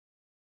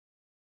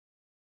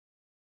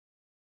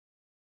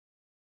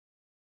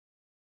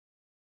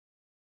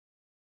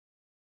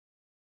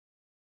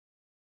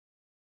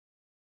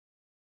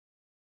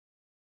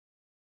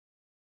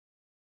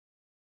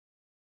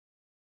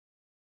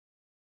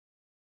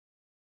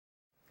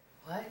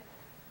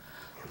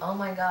Oh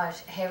my gosh.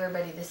 Hey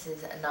everybody, this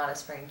is not a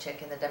spring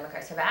chicken. The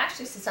Democrats have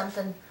actually said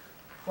something,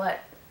 what?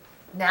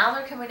 Now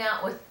they're coming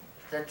out with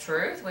the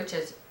truth, which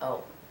is,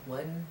 oh,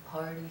 one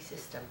party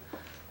system.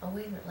 Oh,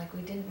 wait a minute, like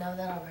we didn't know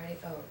that already?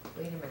 Oh,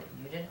 wait a minute,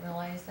 you didn't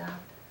realize that?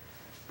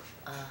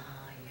 You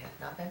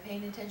have not been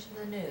paying attention to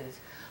the news.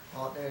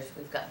 Well,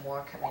 we've got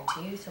more coming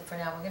to you, so for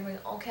now we're going to bring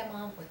Oldecam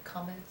on with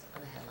comments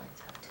on the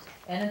headlines of today.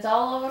 And it's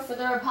all over for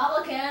the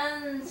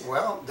Republicans.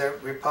 Well, the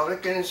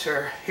Republicans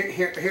are,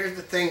 here's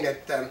the thing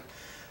that,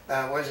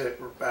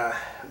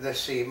 let's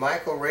see,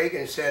 Michael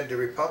Reagan said the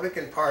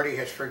Republican Party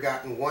has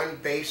forgotten one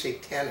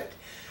basic tenet.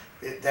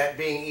 That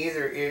being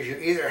you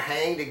either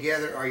hang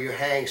together or you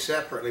hang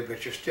separately,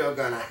 but you're still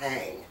going to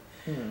hang.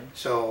 Mm-hmm.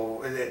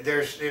 So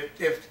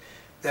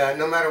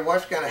no matter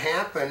what's going to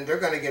happen, they're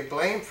going to get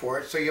blamed for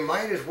it. So you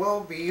might as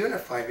well be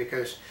unified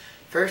because,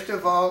 first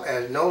of all,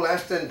 as no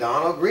less than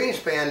Donald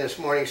Greenspan this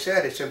morning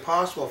said, it's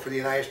impossible for the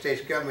United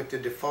States government to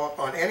default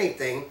on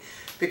anything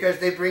because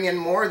they bring in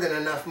more than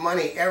enough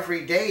money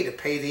every day to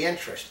pay the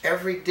interest.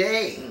 Every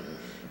day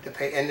to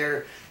pay. And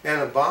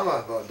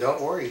Obama, well,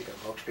 don't worry,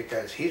 folks,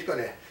 because he's going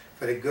to,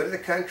 for the good of the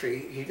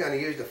country, he's going to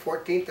use the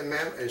 14th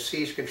Amendment and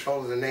seize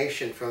control of the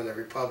nation from the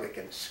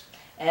Republicans.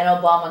 And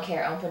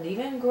Obamacare opened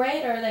even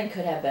greater than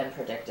could have been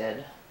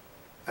predicted.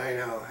 I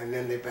know, and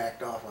then they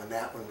backed off on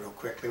that one real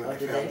quickly when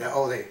they found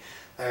out.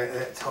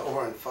 It's over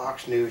on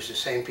Fox News, the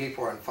same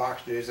people are on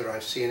Fox News that are on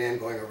CNN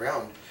going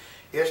around.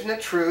 Isn't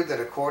it true that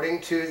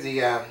according to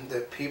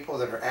the people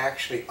that are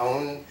actually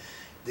own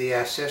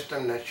the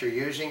system that you're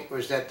using,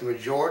 was that the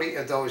majority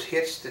of those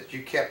hits that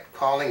you kept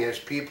calling as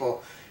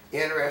people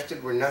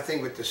interested were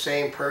nothing but the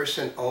same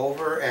person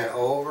over and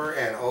over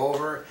and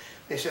over?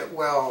 They said,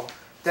 well,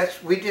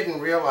 we didn't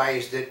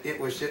realize that it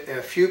was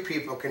a few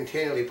people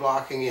continually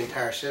blocking the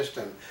entire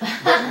system.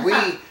 But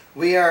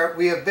we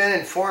have been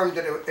informed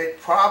that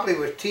it probably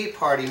was Tea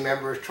Party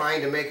members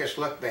trying to make us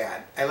look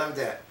bad. I love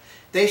that.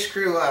 They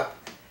screw up,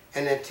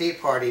 and then Tea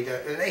Party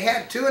does. And they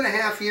had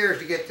 2.5 years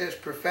to get this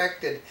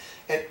perfected,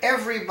 and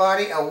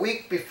everybody a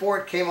week before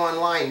it came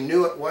online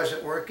knew it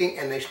wasn't working,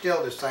 and they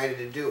still decided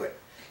to do it,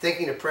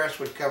 thinking the press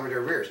would cover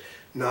their rears.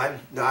 Not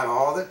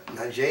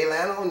Jay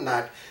Leno,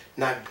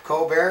 not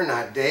Colbert,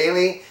 not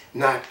Daley,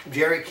 not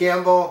Jerry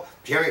Kimball,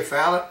 Jerry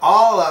Fallon.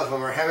 All of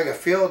them are having a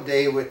field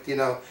day with,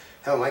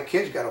 hell, my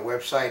kid's got a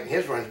website and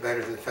his runs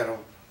better than the federal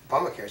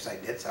Obamacare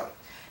site did, so.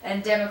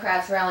 And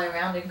Democrats rally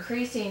around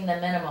increasing the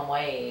minimum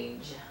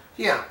wage.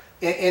 Yeah,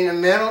 in the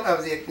middle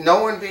of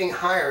no one being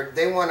hired,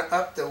 they want to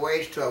up the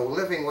wage to a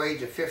living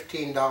wage of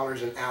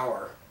 $15 an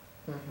hour.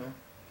 Mm-hmm.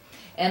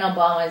 And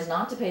Obama is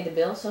not to pay the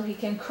bill so he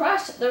can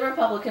crush the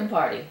Republican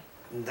Party.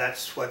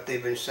 That's what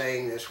they've been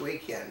saying this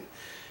weekend.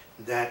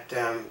 That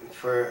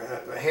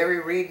Harry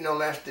Reid, no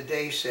less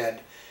today,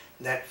 said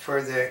that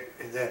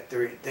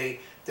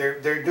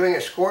they're doing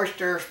a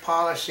scorched earth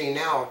policy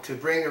now to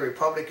bring the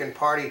Republican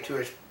Party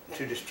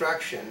to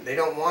destruction. They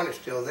don't want it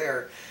still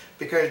there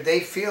because they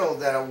feel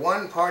that a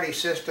one-party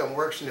system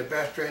works in the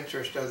best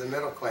interest of the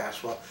middle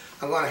class. Well,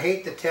 I'm going to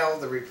hate to tell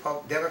the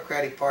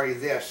Democratic Party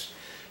this.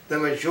 The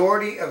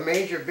majority of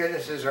major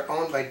businesses are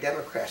owned by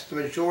Democrats. The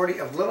majority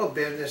of little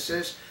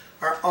businesses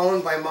are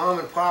owned by mom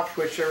and pops,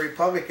 which are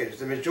Republicans.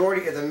 The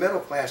majority of the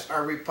middle class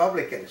are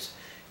Republicans.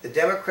 The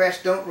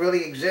Democrats don't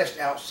really exist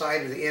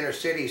outside of the inner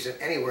cities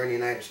and anywhere in the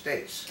United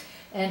States.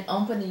 And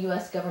open the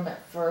U.S. government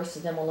first,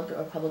 and then we'll look at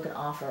Republican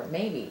offer.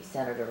 Maybe,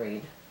 Senator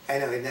Reid. I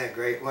know, isn't that a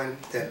great one?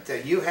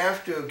 That you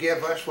have to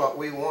give us what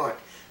we want.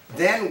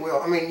 Then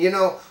we'll,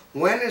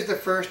 when is the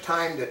first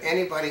time that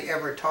anybody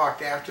ever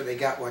talked after they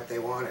got what they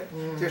wanted?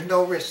 Mm-hmm. There's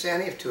no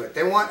incentive to it.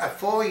 They want a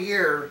full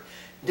year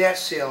debt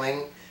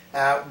ceiling,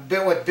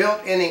 with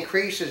built-in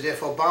increases if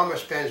Obama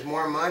spends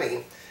more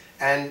money,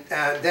 and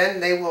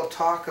then they will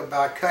talk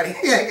about cutting.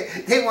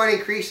 They want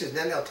increases,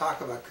 then they'll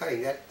talk about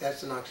cutting.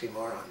 That's an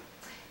oxymoron.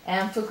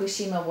 And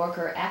Fukushima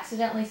worker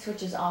accidentally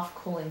switches off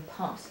cooling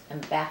pumps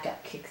and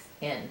backup kicks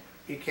in.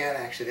 You can't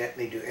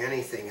accidentally do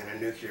anything in a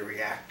nuclear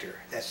reactor.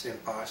 That's an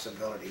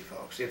impossibility,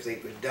 folks. If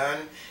it was done,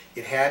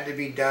 it had to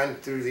be done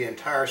through the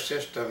entire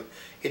system.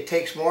 It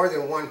takes more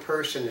than one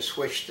person to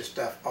switch the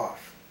stuff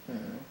off.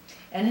 Mm-hmm.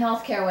 And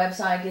healthcare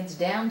website gets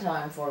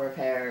downtime for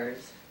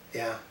repairs.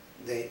 Yeah,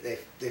 they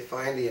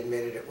finally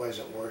admitted it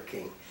wasn't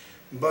working.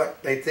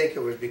 But they think it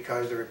was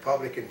because the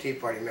Republican Tea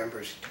Party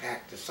members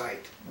hacked the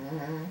site.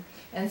 Mm-hmm.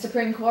 And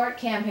Supreme Court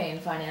campaign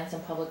finance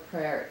and public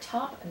prayer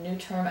top new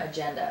term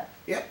agenda.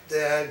 Yep,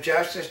 the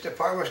Justice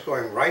Department's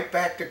going right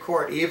back to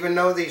court. Even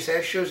though these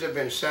issues have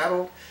been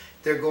settled,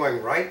 they're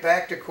going right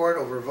back to court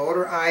over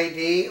voter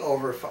ID,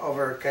 over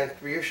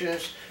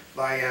contributions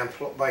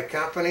by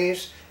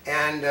companies,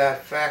 and the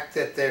fact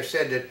that they've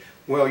said that,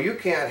 well, you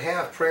can't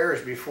have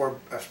prayers before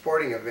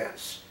sporting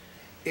events.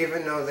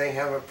 Even though they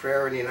have a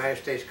prayer in the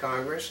United States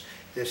Congress,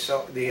 the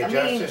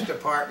Justice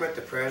Department,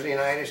 the President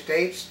of the United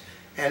States,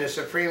 and the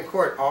Supreme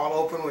Court all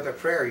open with a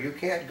prayer. You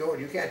can't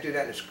do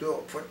that in a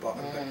school, football,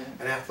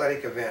 an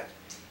athletic event.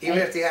 Even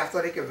if the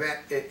athletic event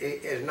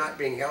is not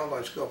being held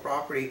on school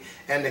property,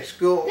 and the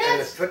school and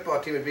the football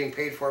team is being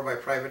paid for by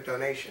private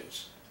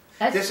donations.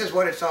 This is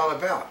what it's all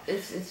about.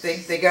 It's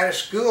They got a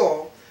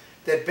school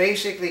that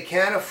basically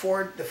can't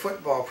afford the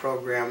football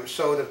program,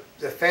 so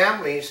the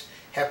families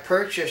have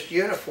purchased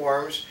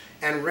uniforms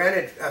and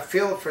rented a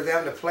field for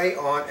them to play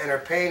on and are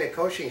paying the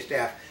coaching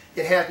staff.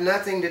 It has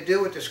nothing to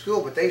do with the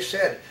school, but they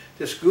said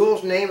the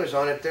school's name is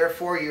on it,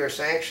 therefore you are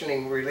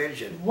sanctioning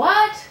religion.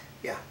 What?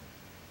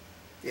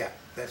 Yeah,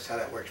 that's how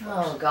that works,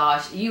 folks. Oh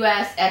gosh.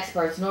 U.S.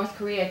 experts, North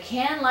Korea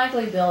can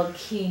likely build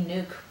key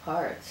nuke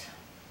parts.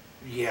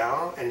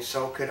 Yeah, and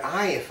so could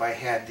I if I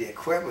had the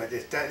equipment.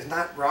 It's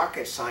not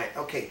rocket science.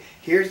 Okay,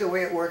 here's the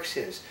way it works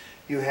is,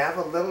 you have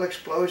a little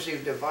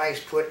explosive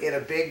device put in a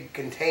big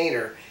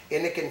container.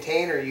 In the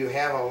container you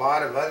have a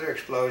lot of other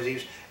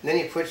explosives, and then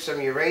you put some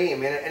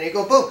uranium in it, and you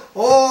go boom!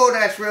 Oh,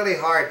 that's really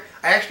hard.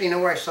 I actually know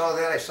where I saw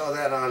that. I saw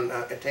that on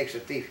It Takes a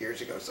Thief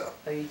years ago. So.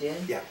 Oh, you did?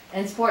 Yeah.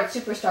 And sports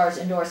superstars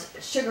endorse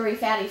sugary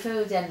fatty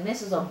foods, and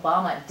Mrs.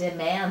 Obama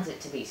demands it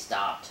to be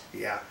stopped.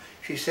 Yeah.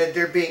 She said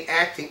they're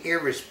acting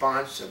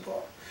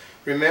irresponsible.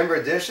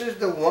 Remember, this is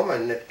the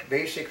woman that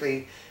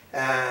basically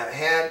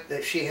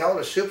she held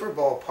a Super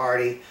Bowl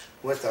party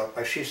with,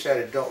 she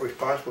said,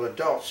 responsible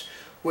adults,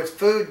 with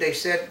food they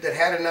said that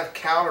had enough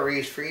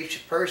calories for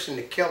each person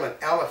to kill an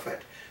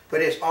elephant.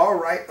 But it's all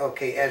right,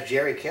 okay, as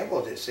Jerry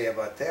Kimball did say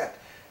about that.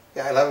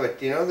 Yeah, I love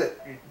it. You know that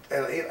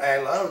I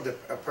love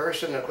a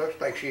person that looks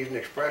like she's an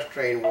express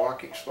train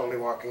slowly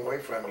walking away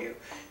from you,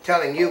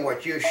 telling you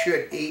what you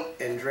should eat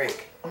and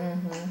drink.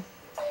 Mm-hmm.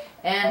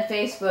 And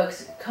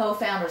Facebook's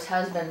co-founder's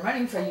husband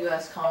running for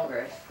U.S.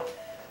 Congress.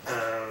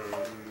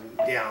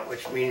 Yeah,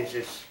 which means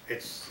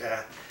it's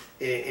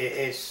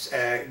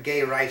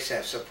gay rights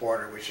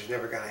supporter, which is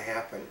never going to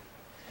happen.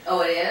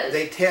 Oh, it is?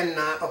 They tend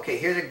not. Okay,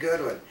 here's a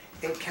good one.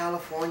 In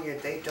California,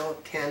 they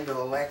don't tend to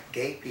elect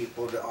gay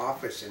people to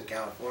office in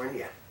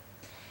California.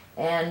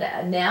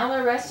 And now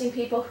they're arresting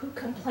people who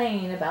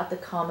complain about the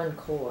Common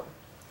Core.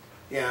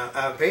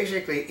 Yeah,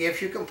 basically,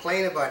 if you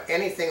complain about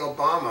anything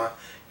Obama,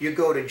 you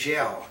go to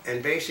jail.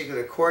 And basically,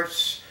 the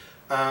courts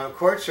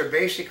are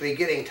basically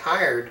getting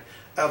tired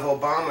of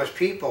Obama's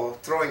people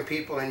throwing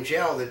people in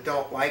jail that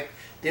don't like.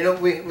 You know,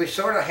 we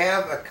sort of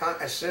have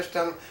a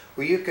system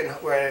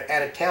where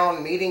at a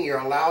town meeting you're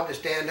allowed to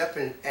stand up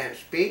and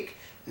speak.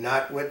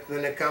 Not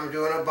when it comes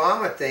to an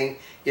Obama thing.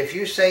 If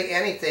you say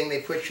anything,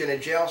 they put you in a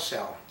jail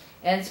cell.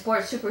 And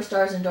sports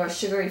superstars endorse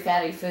sugary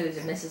fatty foods,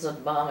 and Mrs.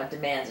 Obama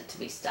demands it to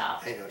be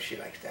stopped. I know she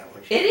likes that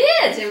one. It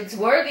is. It's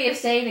worthy of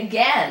saying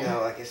again. No,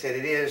 like I said,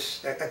 it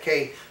is.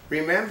 Okay,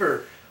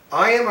 remember,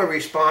 I am a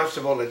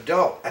responsible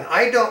adult, and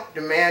I don't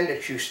demand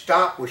that you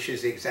stop, which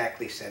is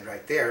exactly said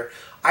right there.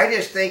 I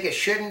just think it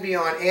shouldn't be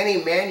on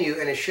any menu,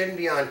 and it shouldn't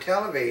be on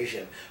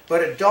television.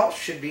 But adults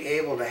should be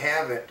able to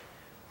have it.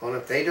 Well,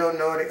 if they don't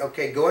know it,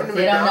 okay, go into McDonald's.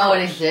 They don't know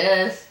it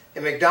exists.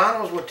 And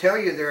McDonald's will tell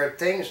you there are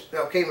things,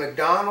 okay,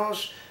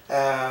 McDonald's,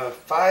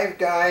 Five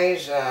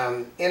Guys,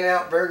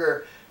 In-N-Out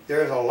Burger,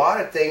 there's a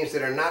lot of things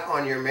that are not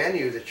on your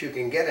menu that you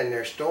can get in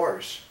their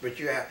stores. But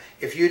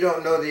if you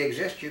don't know they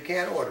exist, you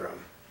can't order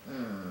them.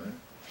 Mm.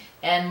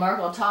 And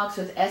Merkel talks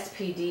with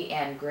SPD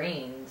and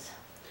Greens.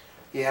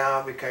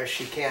 Yeah, because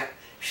she can't,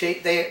 she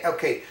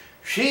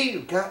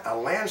got a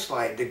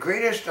landslide, the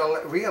greatest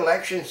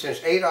re-election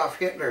since Adolf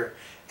Hitler.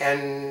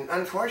 And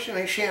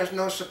unfortunately, she has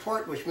no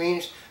support, which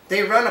means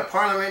they run a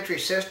parliamentary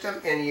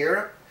system in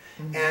Europe,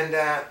 mm-hmm.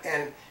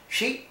 and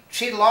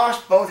she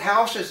lost both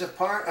houses of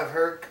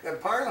her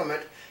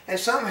parliament, and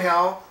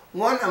somehow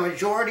won a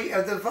majority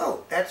of the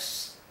vote.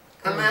 That's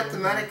a mm-hmm.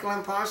 mathematical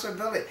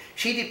impossibility.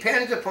 She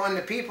depends upon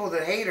the people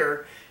that hate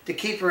her to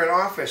keep her in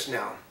office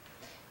now.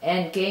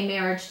 And gay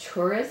marriage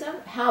tourism,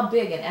 how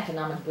big an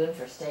economic boon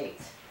for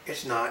states?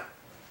 It's not.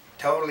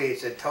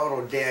 It's a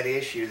total dead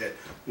issue that,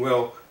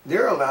 well,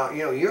 they're allowed,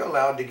 you're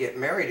allowed to get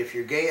married if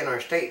you're gay in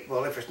our state.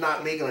 Well, if it's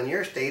not legal in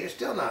your state, it's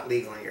still not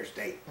legal in your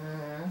state.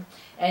 Mm-hmm.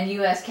 And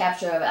U.S.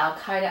 capture of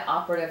Al-Qaeda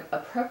operative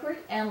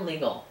appropriate and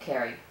legal,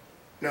 Carrie?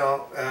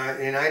 No,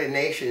 the United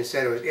Nations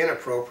said it was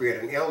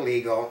inappropriate and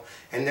illegal,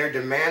 and they're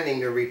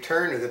demanding the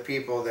return of the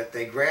people that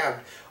they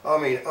grabbed.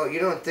 You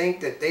don't think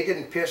that they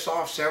didn't piss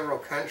off several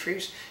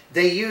countries?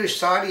 They used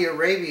Saudi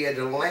Arabia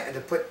to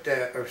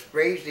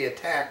raise the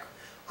attack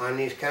on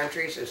these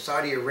countries, and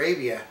Saudi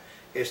Arabia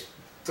is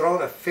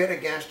throwing a fit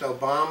against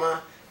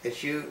Obama.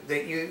 That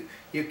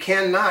you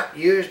cannot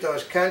use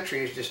those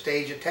countries to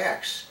stage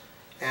attacks,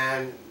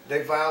 and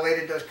they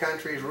violated those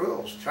countries'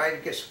 rules. Try to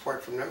get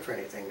support from them for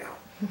anything now.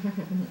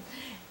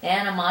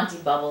 And a Monty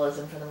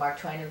Bubbleism from the Mark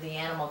Twain of the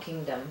Animal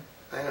Kingdom.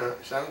 I know,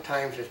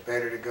 sometimes it's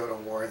better to go to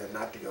war than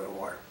not to go to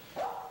war.